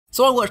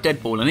So I watched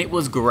Deadpool and it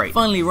was great.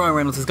 Finally, Ryan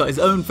Reynolds has got his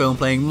own film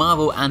playing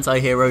Marvel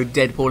anti-hero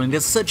Deadpool and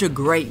does such a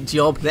great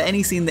job that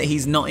any scene that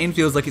he's not in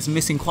feels like it's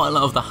missing quite a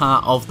lot of the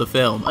heart of the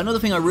film. Another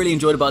thing I really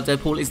enjoyed about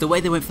Deadpool is the way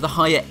they went for the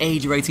higher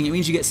age rating. It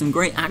means you get some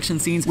great action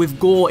scenes with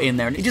gore in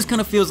there and it just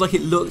kind of feels like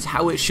it looks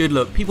how it should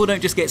look. People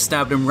don't just get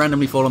stabbed and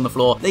randomly fall on the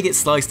floor. They get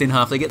sliced in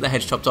half, they get their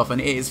heads chopped off,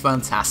 and it is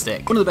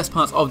fantastic. One of the best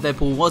parts of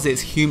Deadpool was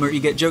its humor. You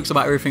get jokes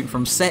about everything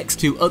from sex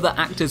to other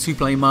actors who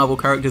play Marvel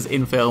characters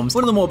in films.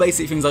 One of the more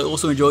basic things I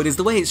also enjoyed is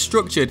the way it's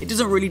structured. It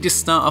doesn't really just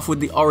start off with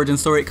the origin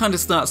story. It kind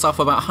of starts off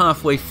about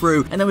halfway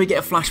through and then we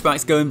get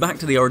flashbacks going back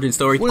to the origin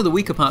story. One of the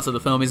weaker parts of the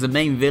film is the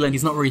main villain.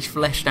 He's not really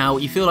fleshed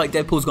out. You feel like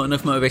Deadpool's got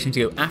enough motivation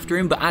to go after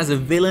him, but as a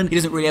villain, he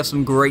doesn't really have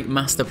some great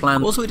master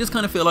plan. Also, it does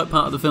kind of feel like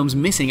part of the film's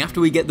missing. After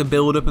we get the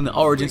build up and the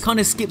origin, it kind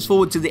of skips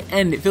forward to the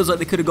end. It feels like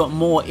they could have got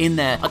more in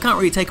there. I can't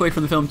really take away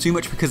from the film too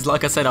much because,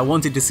 like I said, I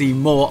wanted to see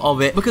more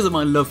of it. Because of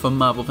my love for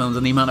Marvel films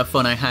and the amount of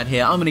fun I had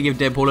here, I'm going to give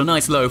Deadpool a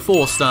nice low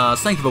 4 stars.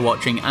 Thank you for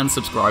watching and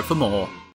subscribe for more.